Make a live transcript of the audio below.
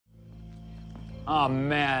Oh,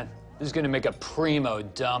 man. This is gonna make a primo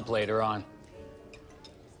dump later on.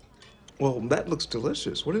 Well, that looks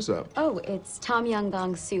delicious. What is that? Oh, it's Tom Yum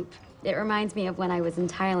Goong soup. It reminds me of when I was in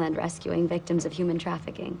Thailand rescuing victims of human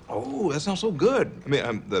trafficking. Oh, that sounds so good. I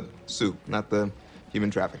mean, the soup, not the human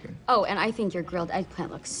trafficking. Oh, and I think your grilled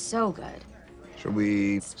eggplant looks so good. Should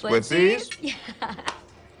we split these? Yeah.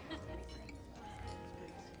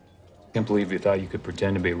 Can't believe you thought you could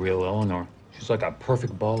pretend to be real Eleanor. She's like a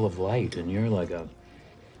perfect ball of light, and you're like a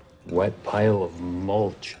wet pile of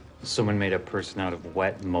mulch. Someone made a person out of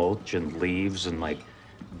wet mulch and leaves and, like,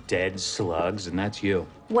 dead slugs, and that's you.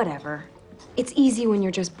 Whatever. It's easy when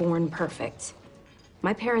you're just born perfect.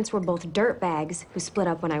 My parents were both dirtbags who split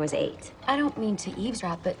up when I was 8. I don't mean to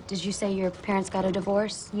eavesdrop, but did you say your parents got a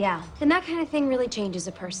divorce? Yeah. And that kind of thing really changes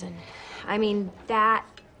a person. I mean, that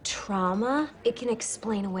trauma, it can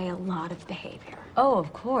explain away a lot of behavior. Oh,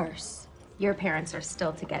 of course. Your parents are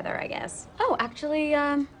still together, I guess. Oh, actually,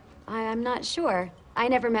 I'm not sure. I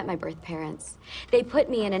never met my birth parents. They put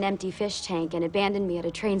me in an empty fish tank and abandoned me at a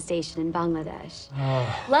train station in Bangladesh.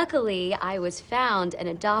 Luckily, I was found and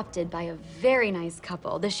adopted by a very nice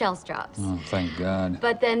couple, the Shellstrops. Oh, thank God.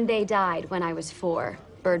 But then they died when I was 4.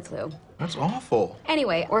 Bird flu. That's awful.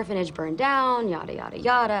 Anyway, orphanage burned down, yada, yada,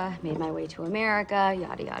 yada. Made my way to America,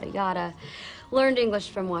 yada, yada, yada. Learned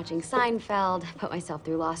English from watching Seinfeld, put myself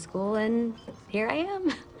through law school, and here I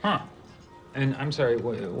am. Huh. And I'm sorry,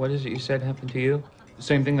 what is it you said happened to you? The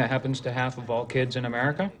same thing that happens to half of all kids in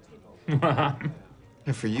America?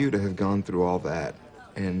 And for you to have gone through all that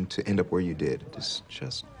and to end up where you did, it's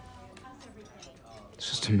just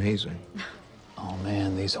amazing. Oh,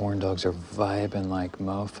 man, these horn dogs are vibing like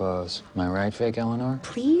mofos. Am I right, fake Eleanor?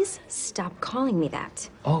 Please stop calling me that.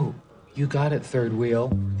 Oh, you got it, third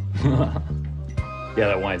wheel. Yeah,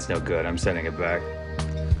 that wine's no good. I'm sending it back.